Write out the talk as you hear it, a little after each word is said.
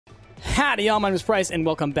Howdy, y'all. My name is Bryce, and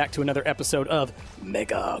welcome back to another episode of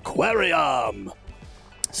MegaQuarium.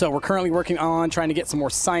 So we're currently working on trying to get some more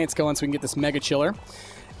science going so we can get this mega chiller.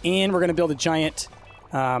 And we're going to build a giant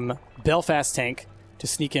Belfast tank to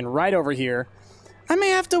sneak in right over here. I may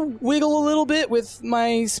have to wiggle a little bit with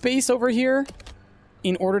my space over here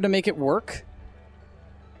in order to make it work.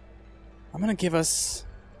 I'm going to give us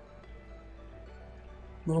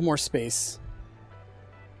a little more space.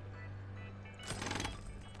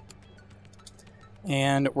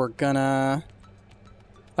 And we're gonna...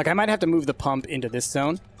 Like, I might have to move the pump into this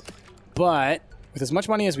zone. But with as much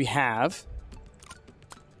money as we have,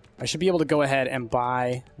 I should be able to go ahead and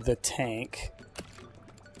buy the tank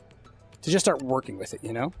to just start working with it,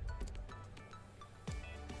 you know?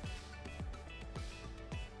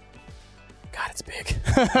 God, it's big.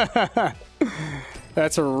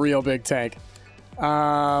 That's a real big tank.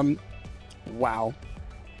 Wow. Wow,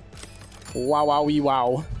 wowie,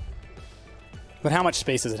 wow. But how much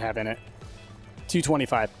space does it have in it?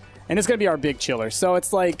 225. And it's going to be our big chiller. So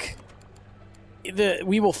it's like...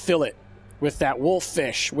 we will fill it with that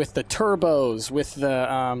wolffish, with the turbos, with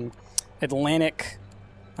the Atlantic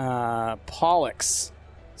pollux.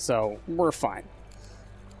 So we're fine.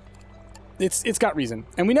 It's got reason.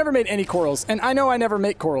 And we never made any corals. And I know I never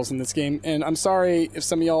make corals in this game. And I'm sorry if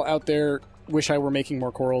some of y'all out there wish I were making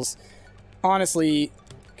more corals. Honestly,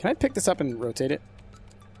 can I pick this up and rotate it?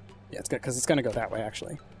 Yeah, it's good, because it's going to go that way,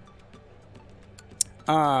 actually.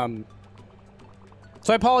 So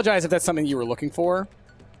I apologize if that's something you were looking for.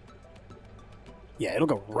 Yeah, it'll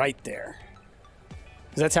go right there.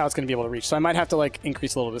 Because that's how it's going to be able to reach. So I might have to, like,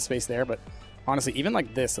 increase a little bit of space there, but honestly, even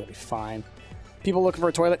like this, it'll be fine. People looking for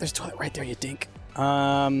a toilet? There's a toilet right there, you dink.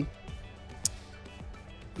 Yeah.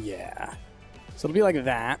 So it'll be like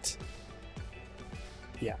that.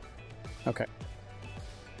 Yeah. Okay.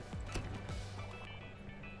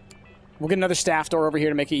 We'll get another staff door over here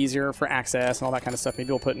to make it easier for access and all that kind of stuff.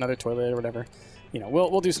 Maybe we'll put another toilet or whatever. You know,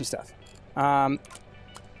 we'll do some stuff.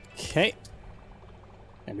 Okay.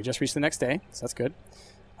 And we just reached the next day, so that's good.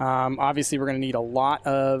 Obviously, we're going to need a lot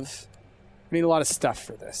of... We need a lot of stuff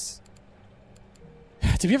for this.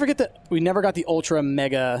 Did we ever get the... We never got the ultra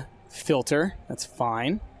mega filter. That's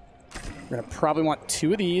fine. We're going to probably want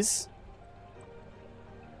 2 of these.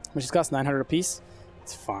 Which just costs 900 a piece.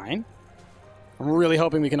 It's fine. I'm really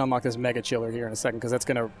hoping we can unlock this mega chiller here in a second, because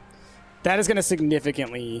that is gonna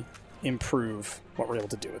significantly improve what we're able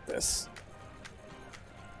to do with this.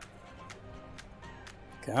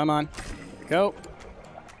 Come on, here we go.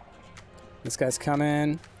 This guy's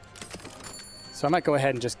coming. So I might go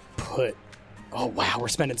ahead and just put... Oh wow, we're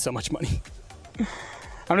spending so much money.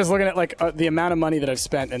 I'm just looking at like the amount of money that I've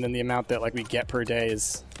spent, and then the amount that like we get per day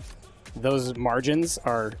is... Those margins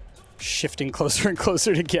are shifting closer and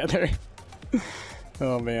closer together.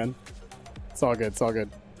 Oh man, it's all good, it's all good.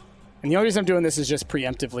 And the only reason I'm doing this is just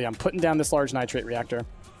preemptively. I'm putting down this large nitrate reactor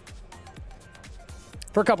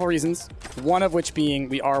for a couple reasons, one of which being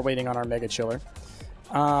we are waiting on our mega chiller.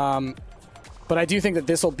 But I do think that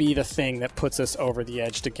this will be the thing that puts us over the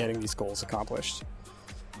edge to getting these goals accomplished.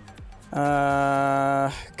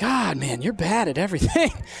 God, man, you're bad at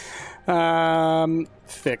everything.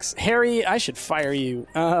 Fix. Harry, I should fire you.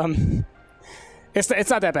 It's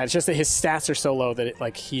not that bad. It's just that his stats are so low that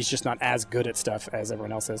like he's just not as good at stuff as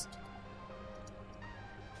everyone else is.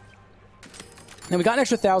 And we got an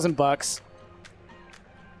extra $1,000.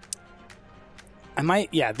 I might...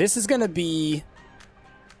 Yeah, this is going to be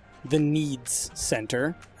the needs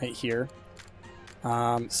center right here.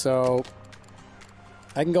 So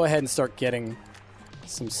I can go ahead and start getting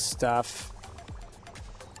some stuff.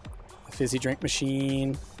 A fizzy drink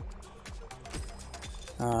machine.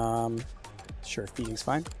 Sure, feeding's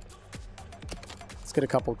fine. Let's get a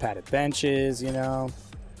couple of padded benches, you know.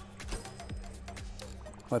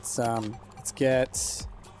 Let's get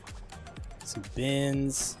some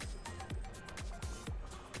bins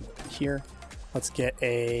here. Let's get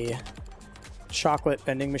a chocolate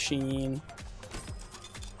vending machine.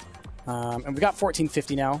 And we got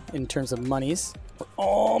 1450 now in terms of monies. We're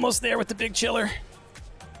almost there with the big chiller.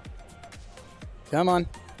 Come on,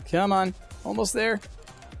 come on, almost there.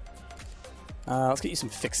 Let's get you some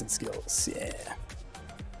fixing skills. Yeah.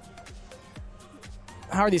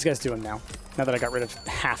 How are these guys doing now? Now that I got rid of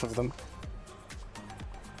half of them.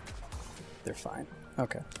 They're fine.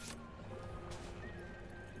 Okay.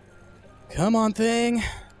 Come on, thing.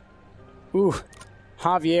 Ooh.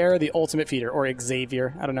 Javier, the ultimate feeder. Or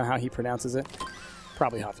Xavier. I don't know how he pronounces it.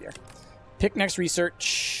 Probably Javier. Pick next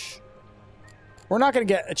research. We're not going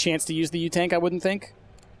to get a chance to use the U-Tank, I wouldn't think.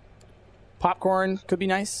 Popcorn could be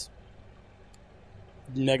nice.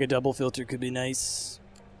 Mega double filter could be nice.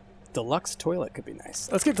 Deluxe toilet could be nice.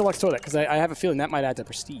 Let's get deluxe toilet, because I have a feeling that might add to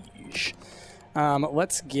prestige.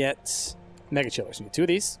 Let's get mega chillers. We need 2 of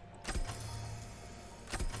these.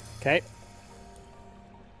 Okay.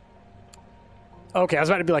 Okay, I was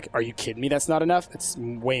about to be like, are you kidding me? That's not enough? It's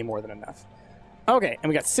way more than enough. Okay, and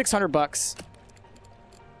we got 600 bucks.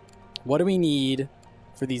 What do we need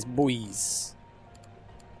for these boys?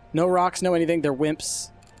 No rocks, no anything. They're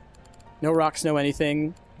wimps. No rocks, no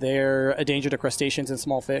anything. They're a danger to crustaceans and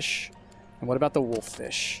small fish. And what about the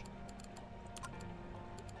wolffish?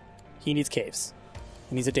 He needs caves.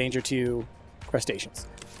 And he's a danger to crustaceans.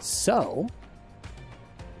 So,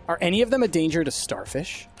 are any of them a danger to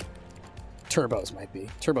starfish? Turbos might be.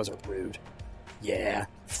 Turbos are rude. Yeah,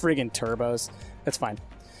 friggin' turbos. That's fine.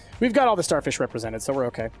 We've got all the starfish represented, so we're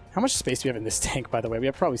okay. How much space do we have in this tank, by the way? We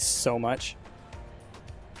have probably so much.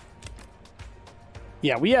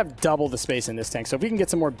 Yeah, we have double the space in this tank. So if we can get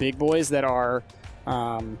some more big boys that are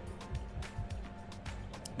warm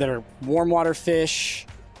water fish,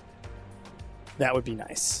 that would be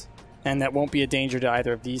nice. And that won't be a danger to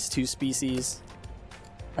either of these 2 species.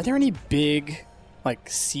 Are there any big, like,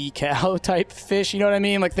 sea cow type fish? You know what I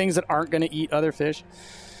mean? Like things that aren't going to eat other fish?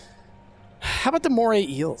 How about the moray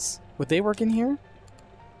eels? Would they work in here?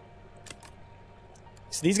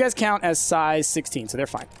 So these guys count as size 16, so they're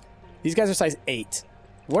fine. These guys are size 8.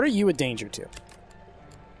 What are you a danger to?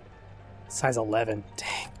 Size 11.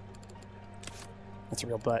 Dang. That's a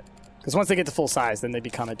real butt. Because once they get to full size, then they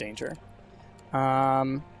become a danger.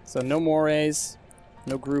 So no morays.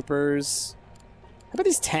 No groupers. How about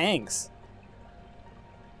these tangs?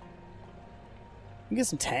 We can get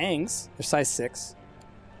some tangs. They're size 6.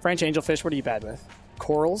 French angelfish, what are you bad with?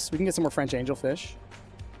 Corals. We can get some more French angelfish.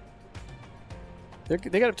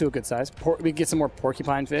 They got up to a good size. We can get some more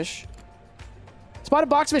porcupine fish. Spotted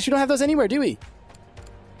boxfish, we don't have those anywhere, do we?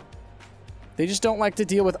 They just don't like to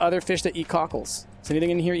deal with other fish that eat cockles. Does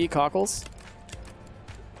anything in here eat cockles?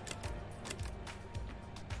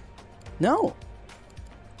 No.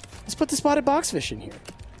 Let's put the spotted boxfish in here.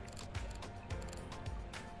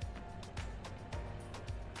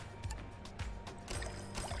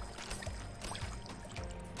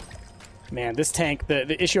 Man, this tank,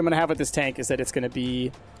 the issue I'm going to have with this tank is that it's going to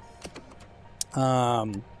be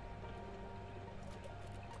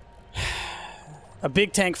a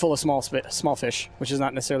big tank full of small fish, which is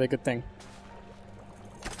not necessarily a good thing.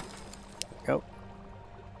 Go.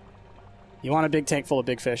 You want a big tank full of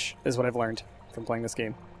big fish, is what I've learned from playing this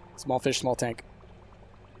game. Small fish, small tank.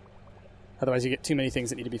 Otherwise, you get too many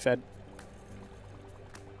things that need to be fed.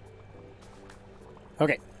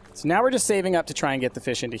 Okay, so now we're just saving up to try and get the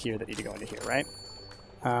fish into here that need to go into here, right?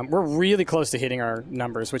 We're really close to hitting our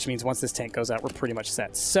numbers, which means once this tank goes out, we're pretty much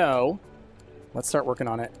set. So, let's start working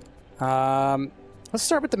on it. Let's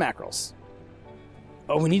start with the mackerels.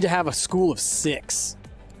 Oh, we need to have a school of 6.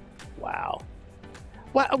 Wow.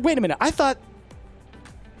 Wait a minute. I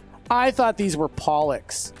thought these were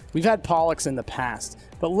pollocks. We've had pollocks in the past.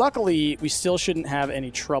 But luckily, we still shouldn't have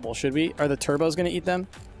any trouble, should we? Are the turbos going to eat them?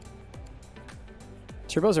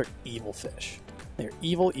 Turbos are evil fish. They're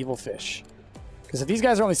evil, evil fish. Because if these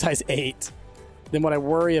guys are only size 8, then what I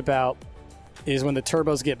worry about is when the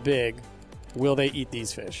turbos get big, will they eat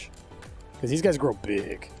these fish? Because these guys grow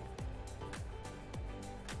big.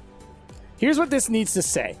 Here's what this needs to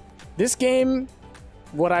say. This game,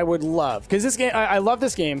 what I would love, because this game, I love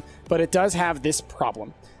this game, but it does have this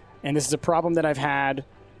problem. And this is a problem that I've had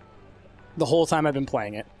the whole time I've been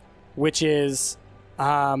playing it, which is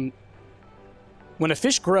when a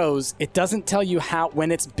fish grows, it doesn't tell you how,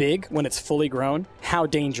 when it's big, when it's fully grown, how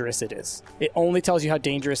dangerous it is. It only tells you how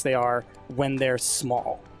dangerous they are when they're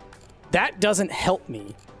small. That doesn't help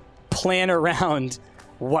me plan around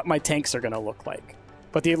what my tanks are going to look like.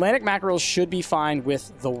 But the Atlantic mackerels should be fine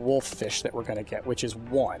with the wolf fish that we're going to get, which is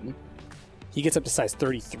 1. He gets up to size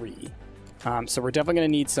 33. So we're definitely going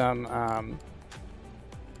to need some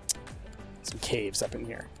caves up in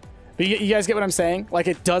here. But you guys get what I'm saying? Like,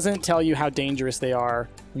 it doesn't tell you how dangerous they are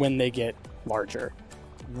when they get larger,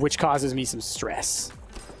 which causes me some stress.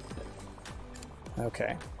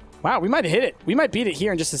 Okay. Wow, we might hit it. We might beat it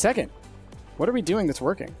here in just a second. What are we doing that's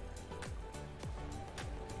working?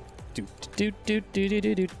 Do.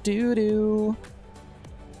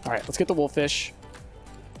 All right, let's get the wolffish.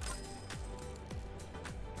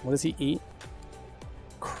 What does he eat?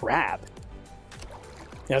 Crab.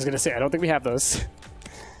 Yeah, I was gonna say I don't think we have those.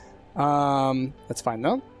 That's fine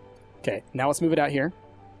though. Okay, now let's move it out here.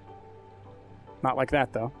 Not like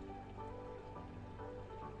that though.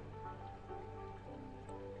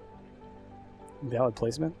 Valid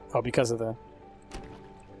placement? Oh, because of the...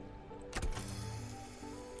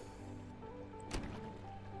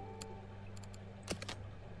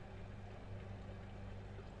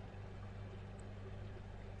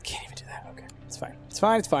 Okay, it's fine. It's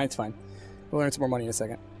fine, it's fine, it's fine. We'll earn some more money in a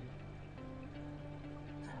second.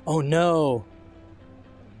 Oh no!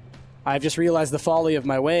 I've just realized the folly of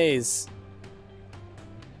my ways.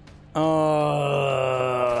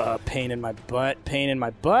 Pain in my butt, pain in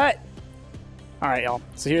my butt! Alright, y'all.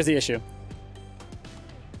 So here's the issue.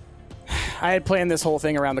 I had planned this whole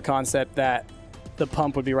thing around the concept that the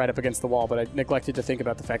pump would be right up against the wall, but I neglected to think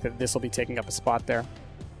about the fact that this will be taking up a spot there.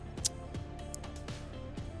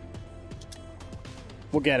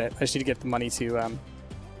 We'll get it. I just need to get the money to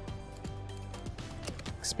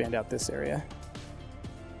expand out this area.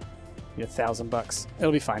 Need $1,000.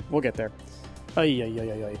 It'll be fine. We'll get there.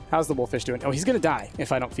 How's the wolffish doing? Oh, he's gonna die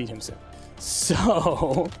if I don't feed him soon.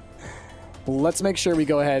 So let's make sure we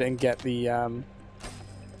go ahead and get the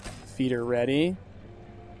feeder ready.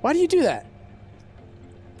 Why do you do that?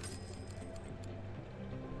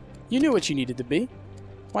 You knew what you needed to be.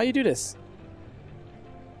 Why you do this?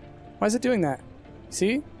 Why is it doing that?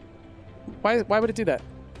 See? Why would it do that?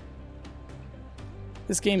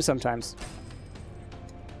 This game sometimes.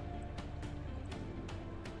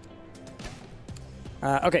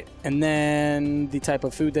 Okay, and then the type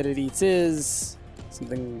of food that it eats is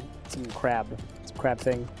some crab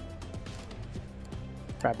thing.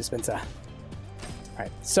 Crab dispenser.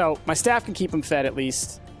 Alright, so my staff can keep them fed at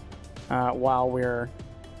least while we're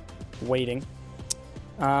waiting.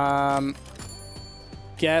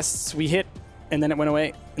 Guests, we hit, and then it went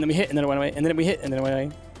away, and then we hit, and then it went away, and then we hit, and then it went away.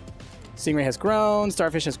 Stingray has grown,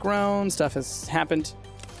 starfish has grown, stuff has happened.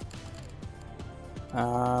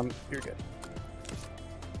 You're good.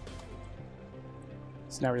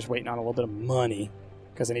 So now we're just waiting on a little bit of money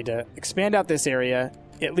because I need to expand out this area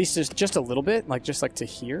at least just a little bit, like just like to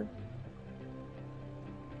here.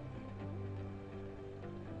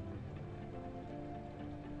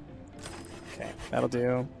 Okay, that'll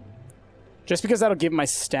do. Just because that'll give my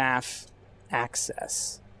staff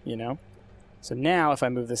access, you know? So now if I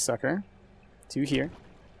move this sucker to here,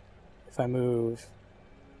 if I move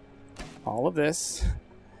all of this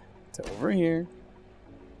to over here,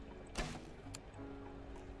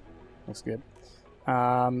 looks good.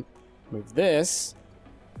 Move this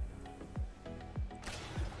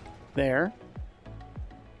there.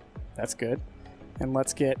 That's good. And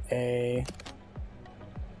let's get a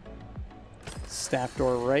staff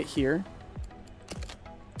door right here.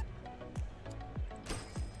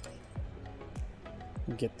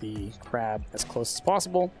 And get the crab as close as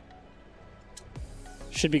possible.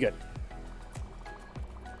 Should be good.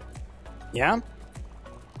 Yeah?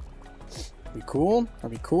 We cool? Are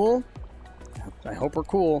we cool? I hope we're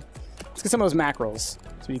cool. Let's get some of those mackerels.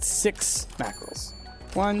 So we need 6 mackerels.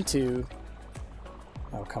 1, 2.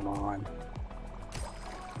 Oh, come on.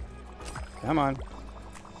 Come on.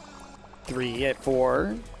 3 at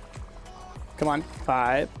 4. Come on.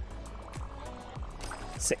 5.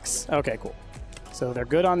 6. Okay, cool. So they're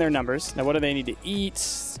good on their numbers. Now what do they need to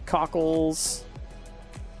eat? Cockles.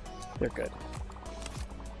 They're good.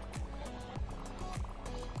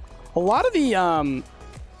 A lot of the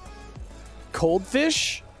cold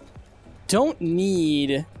fish don't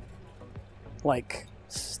need like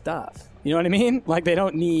stuff. You know what I mean? Like they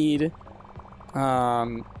don't need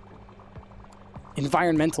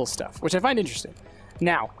environmental stuff, which I find interesting.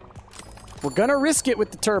 Now, we're gonna risk it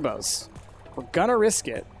with the turbos. We're gonna risk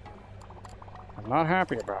it. I'm not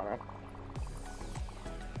happy about it.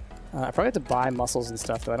 I probably have to buy mussels and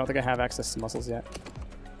stuff, though. I don't think I have access to mussels yet.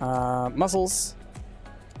 Mussels.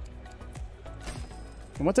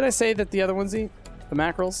 And what did I say that the other ones eat? The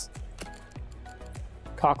mackerels?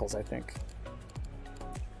 Cockles, I think.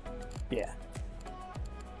 Yeah.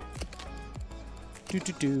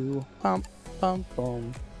 Do. Bum, bum,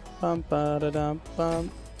 bum. Bum, ba-da-dum,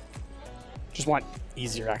 bum. Just want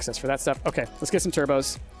easier access for that stuff. Okay, let's get some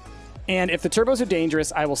turbos. And if the turbos are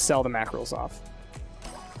dangerous, I will sell the mackerels off.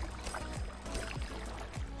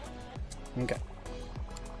 Okay.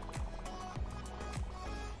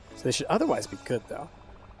 So they should otherwise be good, though.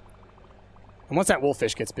 And once that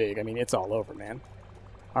wolffish gets big, I mean, it's all over, man.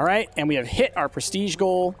 All right, and we have hit our prestige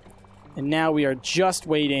goal. And now we are just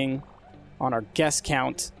waiting on our guest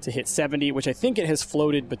count to hit 70, which I think it has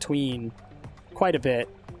floated between quite a bit.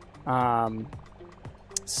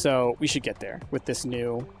 So we should get there with this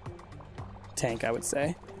new tank, I would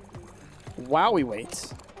say. While we wait.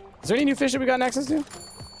 Is there any new fish that we got access to?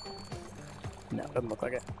 No, doesn't look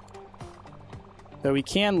like it. Though we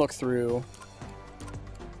can look through.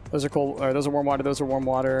 Those are cold, or those are warm water, those are warm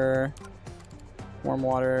water. Warm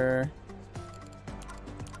water.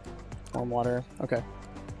 Warm water. Okay.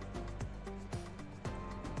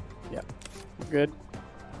 Yep. Good.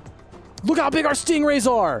 Look how big our stingrays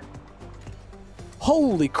are!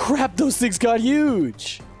 Holy crap, those things got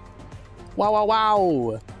huge. Wow, wow,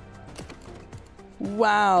 wow.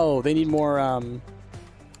 Wow, they need more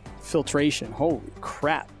filtration. Holy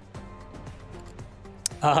crap.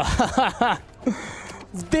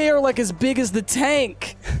 They are like as big as the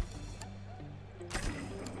tank.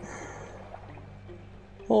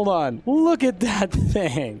 Hold on. Look at that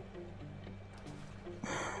thing.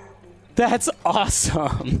 That's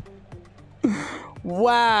awesome.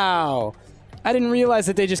 Wow. I didn't realize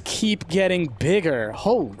that they just keep getting bigger.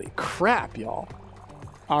 Holy crap, y'all.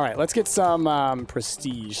 All right, let's get some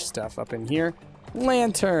prestige stuff up in here.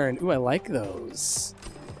 Lantern. Ooh, I like those.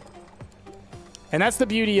 And that's the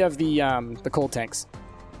beauty of the cold tanks,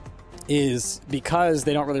 is because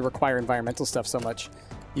they don't really require environmental stuff so much,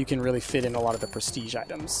 you can really fit in a lot of the prestige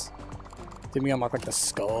items. Did we unlock like the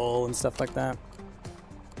skull and stuff like that?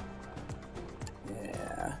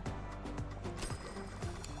 Yeah.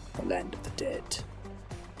 The land of the dead.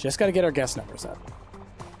 Just got to get our guest numbers up,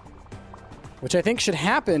 which I think should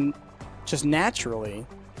happen just naturally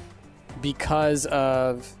because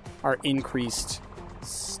of our increased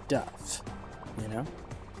stuff, you know?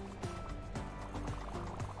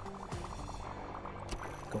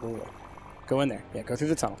 Go in there. Yeah, go through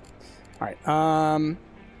the tunnel. All right.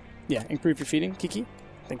 Yeah, improve your feeding, Kiki.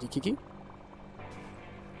 Thank you, Kiki.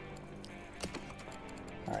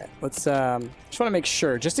 All right, let's just want to make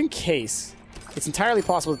sure, just in case, it's entirely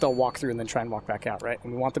possible that they'll walk through and then try and walk back out, right?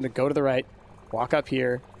 And we want them to go to the right, walk up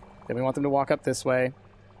here, then we want them to walk up this way.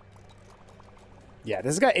 Yeah,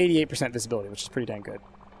 this has got 88% visibility, which is pretty dang good.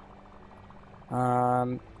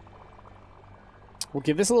 We'll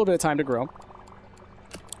give this a little bit of time to grow.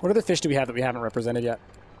 What other fish do we have that we haven't represented yet?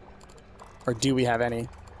 Or do we have any?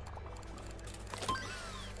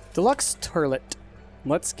 Deluxe turlet.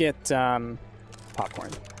 Let's get popcorn.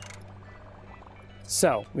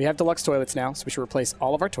 So, we have deluxe toilets now, so we should replace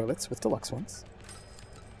all of our toilets with deluxe ones.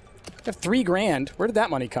 We have $3 grand. Where did that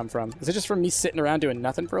money come from? Is it just from me sitting around doing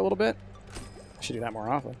nothing for a little bit? I should do that more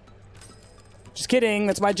often. Just kidding,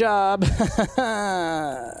 that's my job.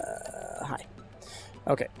 Hi.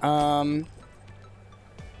 Okay, yeah,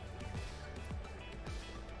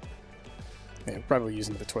 we're probably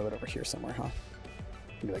using the toilet over here somewhere, huh?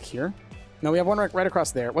 Maybe like here? No, we have one right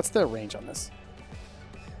across there. What's the range on this?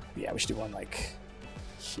 Yeah, we should do one like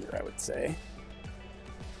here, I would say.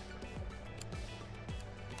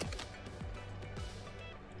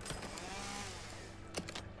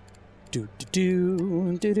 Do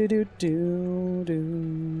do do do do do do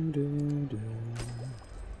do do.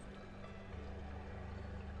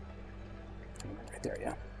 Right there,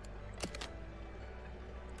 yeah.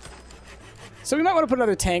 So we might want to put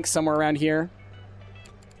another tank somewhere around here.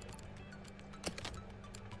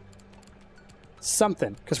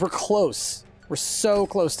 Something, because we're close. We're so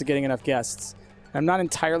close to getting enough guests. I'm not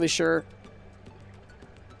entirely sure.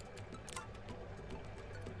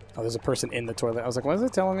 Oh, there's a person in the toilet. I was like, what is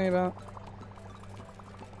it telling me about?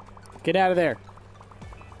 Get out of there.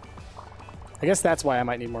 I guess that's why I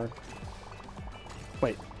might need more.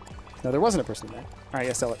 Wait. No, there wasn't a person in there. All right,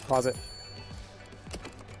 yeah, sell it. Pause it.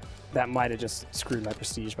 That might have just screwed my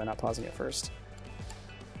prestige by not pausing it first.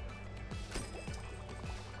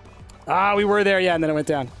 Ah, we were there, yeah, and then it went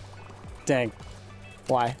down. Dang.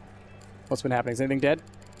 Why? What's been happening? Is anything dead?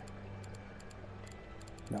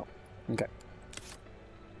 No. Okay.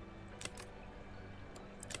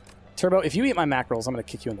 Turbo, if you eat my mackerels, I'm going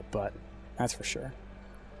to kick you in the butt. That's for sure.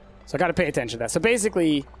 So I got to pay attention to that. So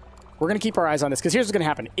basically, we're going to keep our eyes on this, because here's what's going to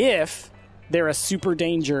happen. If they're a super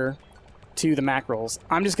danger to the mackerels,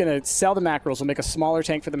 I'm just going to sell the mackerels. We'll make a smaller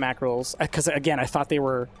tank for the mackerels, because, again, I thought they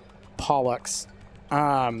were pollux.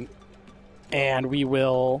 And we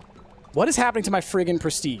will... What is happening to my friggin'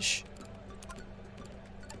 prestige?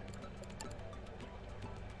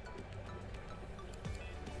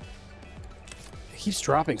 It keeps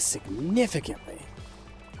dropping significantly.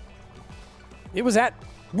 It was at...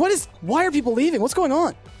 What is... Why are people leaving? What's going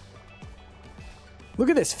on? Look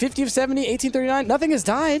at this. 50 of 70, 1839. Nothing has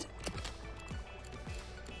died.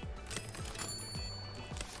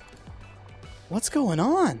 What's going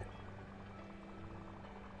on?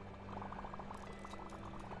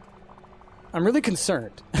 I'm really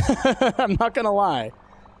concerned. I'm not going to lie.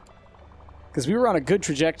 Because we were on a good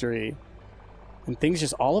trajectory, and things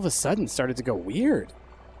just all of a sudden started to go weird.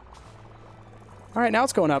 All right, now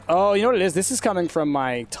it's going up. Oh, you know what it is? This is coming from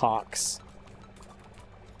my talks.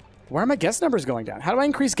 Why are my guest numbers going down? How do I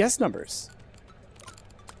increase guest numbers?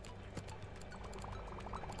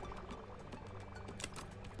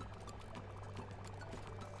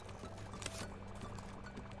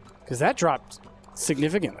 Because that dropped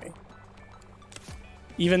significantly.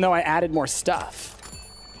 even though I added more stuff.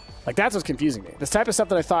 Like, that's what's confusing me. This type of stuff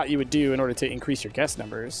that I thought you would do in order to increase your guest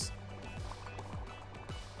numbers.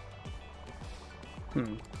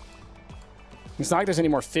 It's not like there's any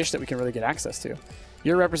more fish that we can really get access to.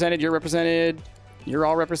 You're represented, you're represented, you're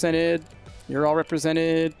all represented, you're all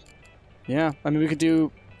represented. Yeah, I mean, we could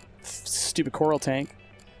do stupid coral tank.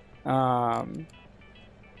 Yeah,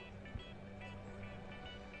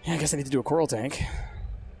 I guess I need to do a coral tank.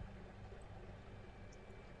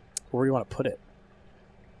 Where do you want to put it?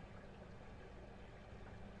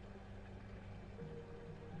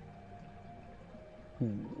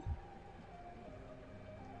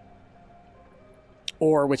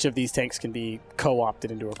 Or which of these tanks can be co-opted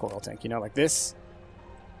into a coral tank? You know, like this.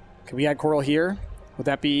 Can we add coral here? Would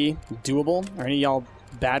that be doable? Are any of y'all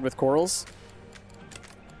bad with corals?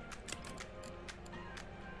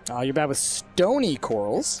 Oh, you're bad with stony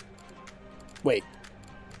corals. Wait.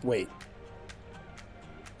 Wait.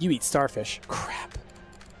 You eat starfish. Crap.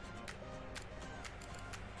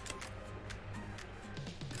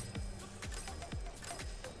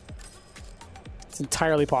 It's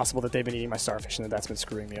entirely possible that they've been eating my starfish and that's been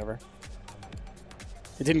screwing me over.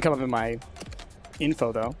 It didn't come up in my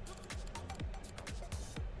info, though.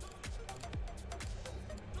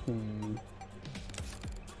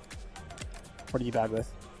 What are you bad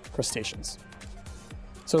with? Crustaceans.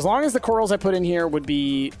 So as long as the corals I put in here would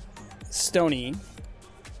be stony,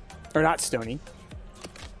 or not stony,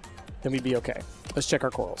 then we'd be okay. Let's check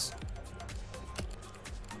our corals.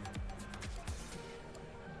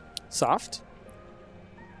 Soft.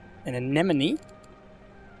 An anemone.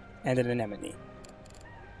 And an anemone.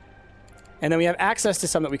 And then we have access to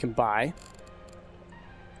some that we can buy.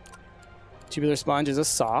 Tubular sponge is a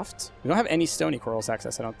soft. We don't have any stony corals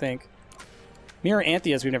access, I don't think. Mirror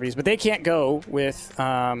anthias we've never used, but they can't go with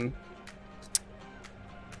a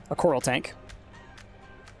coral tank.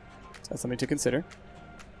 So that's something to consider.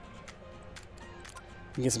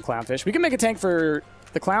 We can get some clownfish. We can make a tank for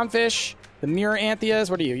the clownfish, the mirror anthias.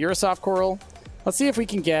 What are you? You're a soft coral. Let's see if we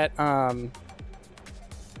can get see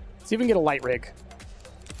if we can get a light rig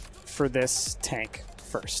for this tank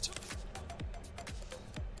first.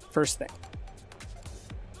 First thing.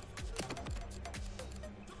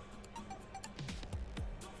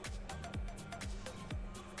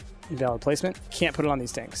 Invalid placement. Can't put it on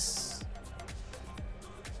these tanks.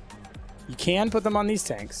 You can put them on these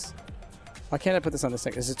tanks. Why can't I put this on this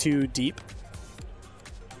tank? Is it too deep?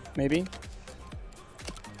 Maybe?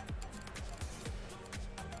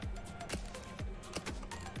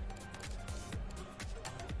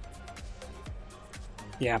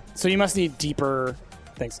 Yeah, so you must need deeper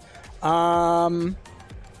things. Do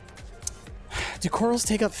corals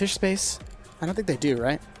take up fish space? I don't think they do,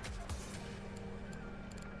 right?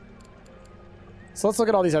 So let's look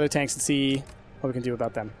at all these other tanks and see what we can do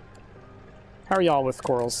about them. How are y'all with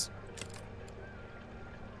corals?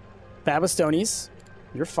 Bad with stonies.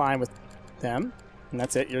 You're fine with them. And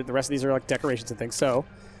that's it. The rest of these are like decorations and things. So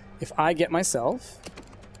if I get myself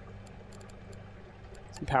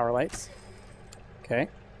some power lights. Okay.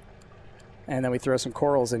 And then we throw some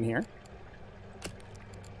corals in here.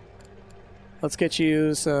 Let's get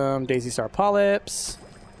you some daisy star polyps.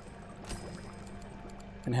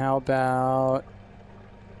 And how about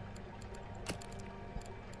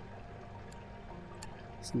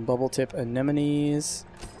some bubble tip anemones?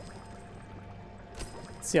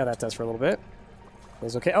 Let's see how that does for a little bit.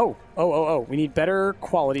 Goes okay. Oh. We need better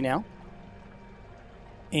quality now.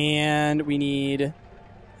 And we need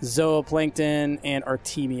zooplankton and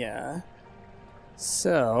artemia.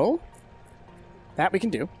 So that we can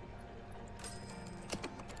do.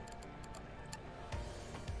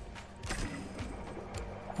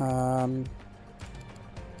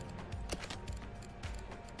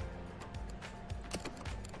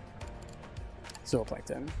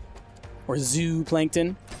 Zooplankton. Or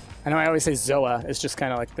zooplankton. I know I always say zoa. It's just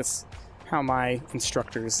kind of like this, how my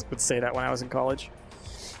instructors would say that when I was in college.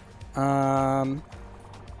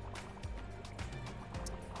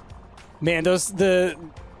 Man,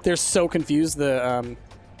 they're so confused. The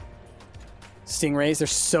stingrays, they're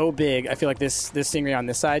so big. I feel like this stingray on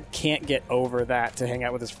this side can't get over that to hang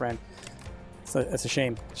out with his friend. So that's a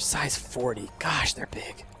shame. Size 40. Gosh, they're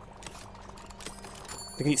big.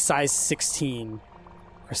 They can eat size 16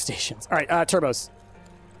 crustaceans. All right, turbos.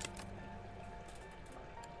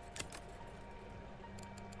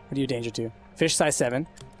 What are you danger to? Fish size 7.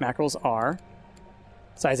 Mackerels are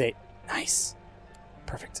size 8. Nice.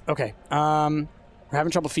 Perfect. Okay. We're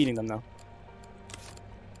having trouble feeding them, though.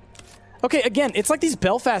 Okay, again, it's like these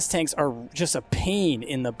Belfast tanks are just a pain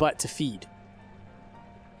in the butt to feed.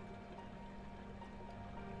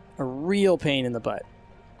 A real pain in the butt.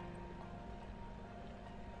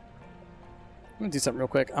 I'm gonna do something real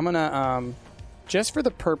quick. I'm gonna, just for the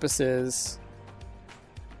purposes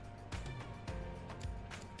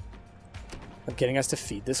of getting us to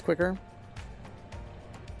feed this quicker,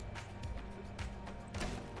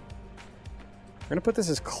 we're gonna put this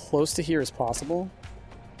as close to here as possible.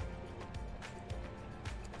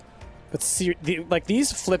 But see, like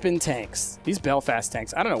these flippin' tanks, these Belfast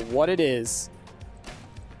tanks, I don't know what it is.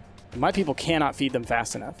 My people cannot feed them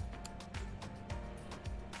fast enough.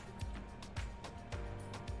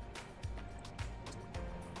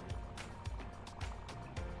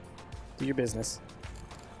 Do your business.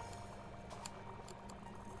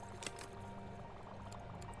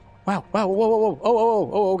 Wow, wow, whoa, whoa, whoa,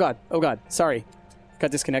 oh, God, oh, God, sorry.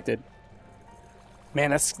 Got disconnected.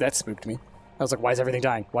 Man, that spooked me. I was like, why is everything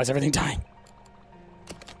dying? Why is everything dying?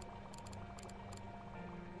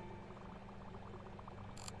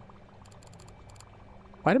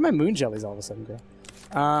 Why did my moon jellies all of a sudden grow?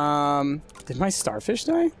 Did my starfish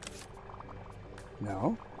die?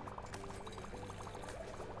 No.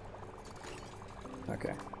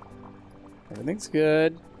 Okay. Everything's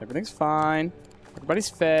good. Everything's fine. Everybody's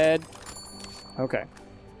fed. Okay.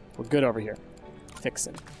 We're good over here.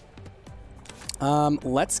 Fixing.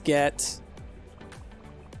 Let's get...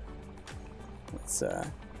 Let's, like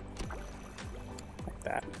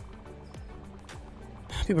that.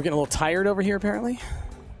 People are getting a little tired over here, apparently.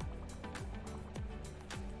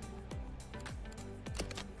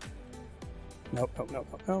 Nope, nope, nope,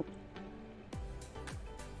 nope, nope.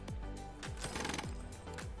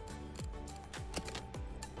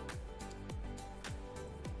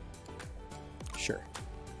 Sure.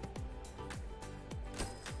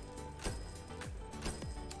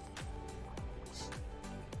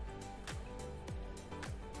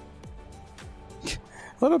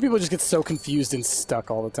 I love how people just get so confused and stuck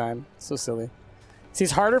all the time. So silly. See,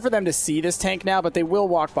 it's harder for them to see this tank now, but they will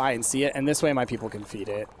walk by and see it, and this way my people can feed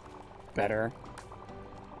it better.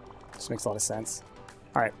 Just makes a lot of sense.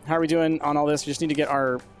 All right, how are we doing on all this? We just need to get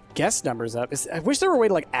our guest numbers up. I wish there were a way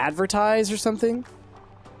to, like, advertise or something.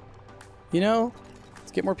 You know?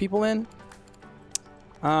 Let's get more people in.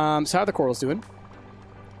 So how are the corals doing?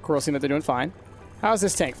 Corals seem that they're doing fine. How's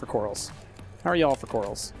this tank for corals? How are y'all for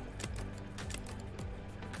corals?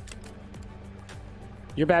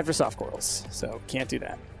 You're bad for soft corals, so can't do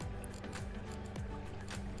that.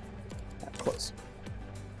 Close.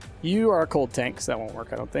 You are a cold tank, so that won't work,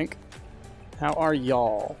 I don't think. How are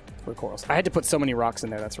y'all for corals? I had to put so many rocks in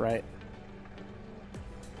there, that's right.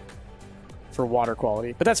 For water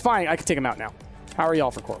quality. But that's fine, I can take them out now. How are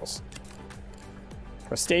y'all for corals?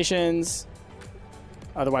 Crustaceans.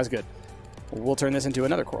 Otherwise good. We'll turn this into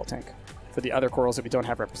another coral tank for the other corals that we don't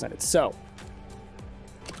have represented. So...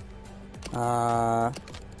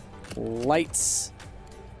 lights.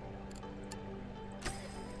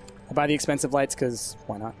 I'll buy the expensive lights because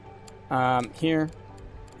why not? Here,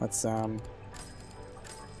 let's just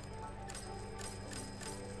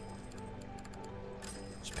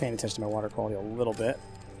paying attention to my water quality a little bit.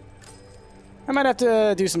 I might have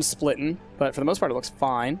to do some splitting, but for the most part it looks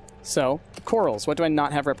fine. So, corals. What do I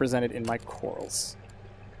not have represented in my corals?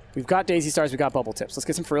 We've got daisy stars, we've got bubble tips. Let's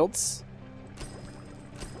get some frills.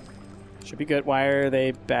 Should be good. Why are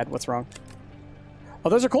they bad? What's wrong? Oh,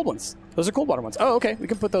 those are cold ones. Those are cold water ones. Oh, okay. We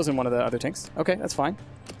can put those in one of the other tanks. Okay, that's fine.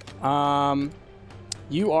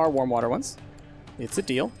 You are warm water ones. It's a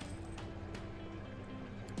deal.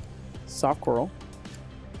 Soft coral.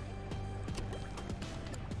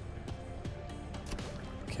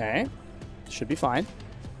 Okay. Should be fine.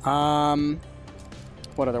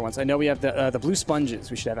 What other ones? I know we have the blue sponges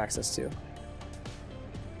we should have access to.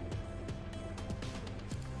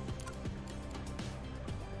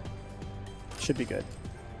 Should be good,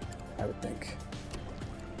 I would think.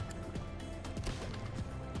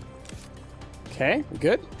 Okay, we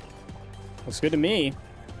good? Looks good to me.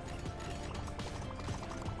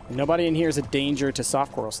 Nobody in here is a danger to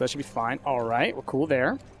soft coral, so that should be fine. All right, we're cool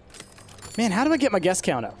there. Man, how do I get my guest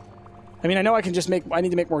count up? I mean, I know I can just make... I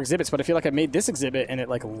need to make more exhibits, but I feel like I made this exhibit and it,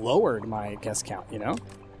 like, lowered my guest count, you know?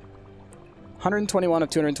 121 of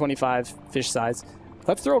 225 fish size.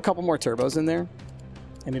 Let's throw a couple more turbos in there.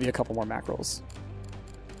 And maybe a couple more mackerels.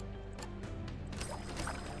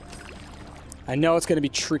 I know it's going to be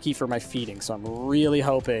tricky for my feeding, so I'm really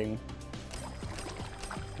hoping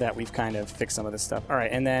that we've kind of fixed some of this stuff. All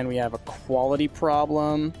right, and then we have a quality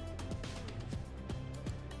problem.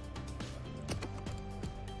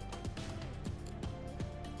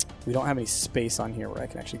 We don't have any space on here where I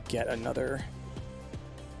can actually get another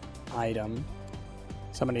item.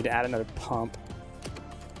 So I'm going to need to add another pump.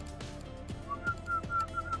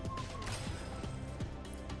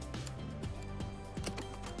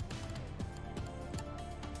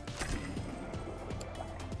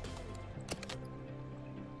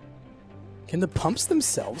 Can the pumps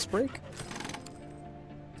themselves break?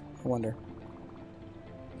 I wonder.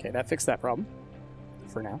 Okay, that fixed that problem.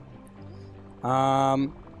 For now.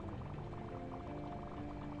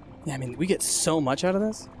 Yeah, I mean, we get so much out of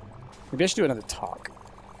this. Maybe I should do another talk.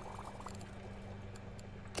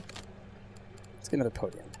 Let's get another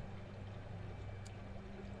podium.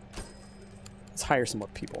 Let's hire some more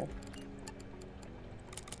people.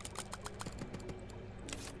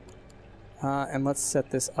 And let's set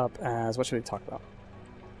this up as... What should we talk about?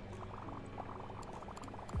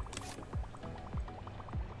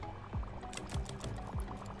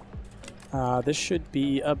 This should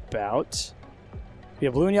be about... We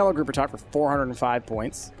have blue and yellow grouper talk for 405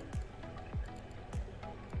 points.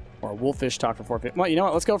 Or wolfish talk for 450. Well, you know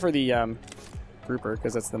what? Let's go for the grouper,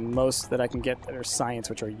 because that's the most that I can get that are science,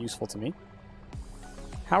 which are useful to me.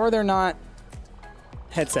 How are there not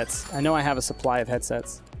headsets? I know I have a supply of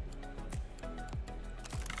headsets.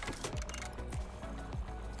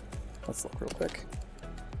 Let's look real quick.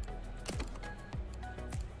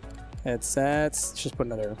 Headsets. Let's just put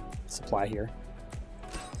another supply here.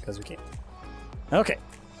 Because we can. Okay.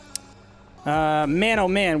 Man, oh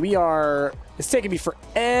man, we are... It's taking me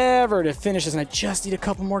forever to finish this, and I just need a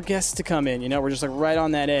couple more guests to come in. You know, we're just like right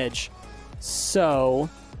on that edge. So,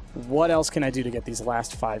 what else can I do to get these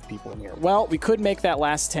last 5 people in here? Well, we could make that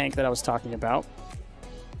last tank that I was talking about.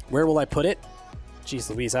 Where will I put it? Jeez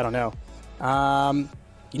Louise, I don't know.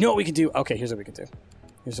 You know what we can do? Okay, here's what we can do.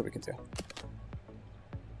 Here's what we can do.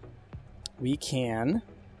 We can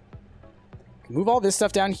move all this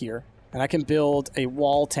stuff down here, and I can build a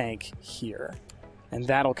wall tank here. And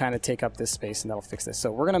that'll kind of take up this space, and that'll fix this. So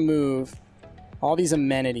we're going to move all these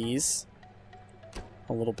amenities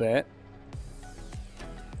a little bit.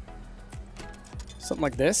 Something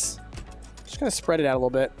like this. Just going to spread it out a little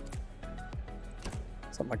bit.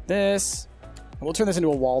 Something like this. And we'll turn this into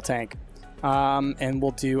a wall tank. And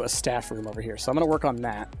we'll do a staff room over here. So I'm going to work on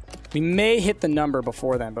that. We may hit the number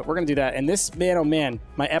before then, but we're going to do that. And this, man, oh man,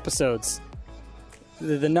 my episodes,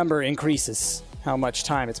 the number increases how much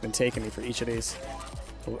time it's been taking me for each of these.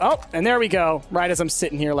 Oh, and there we go. Right as I'm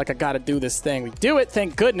sitting here like I got to do this thing. We do it,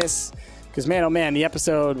 thank goodness. Because, man, oh man, the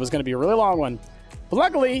episode was going to be a really long one. But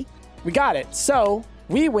luckily, we got it. So,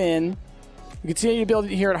 we win. We continue to build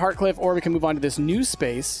it here at Heartcliff, or we can move on to this new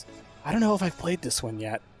space. I don't know if I've played this one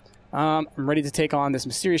yet. I'm ready to take on this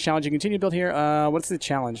mysterious challenge. You continue to build here. What's the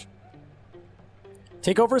challenge?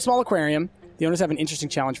 Take over a small aquarium. The owners have an interesting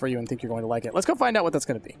challenge for you and think you're going to like it. Let's go find out what that's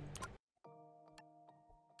going to be.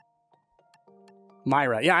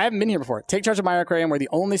 Myra. Yeah, I haven't been here before. Take charge of MegaQuarium, where the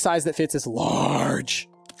only size that fits is large.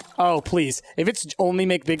 Oh, please. If it's only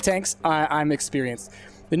make big tanks, I'm experienced.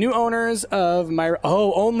 The new owners of Myra...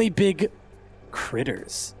 Oh, only big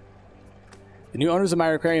critters. The new owners of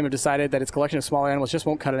MegaQuarium have decided that its collection of smaller animals just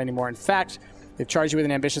won't cut it anymore. In fact, they've charged you with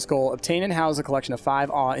an ambitious goal. Obtain and house a collection of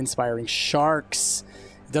 5 awe-inspiring sharks.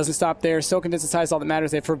 It doesn't stop there. So convinced the size is all that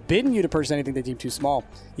matters, they've forbidden you to purchase anything they deem too small.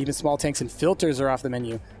 Even small tanks and filters are off the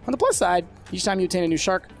menu. On the plus side, each time you obtain a new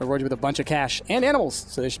shark, they'll reward you with a bunch of cash and animals,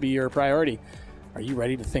 so they should be your priority. Are you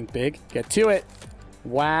ready to think big? Get to it.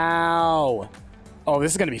 Wow. Oh,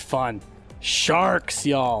 this is going to be fun. Sharks,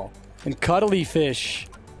 y'all. And cuddly fish.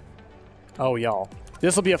 Oh, y'all.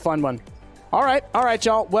 This will be a fun one. All right,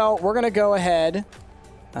 y'all. Well, we're going to go ahead.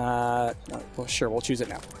 Well, sure, we'll choose it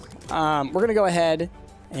now. We're going to go ahead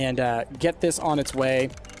and get this on its way.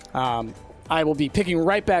 I will be picking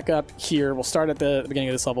right back up here. We'll start at the beginning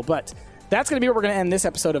of this level, but that's going to be where we're going to end this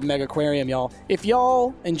episode of MegaQuarium, y'all. If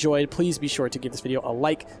y'all enjoyed, please be sure to give this video a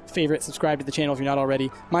like, favorite, subscribe to the channel if you're not already.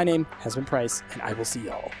 My name has been Price, and I will see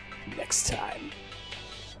y'all next time.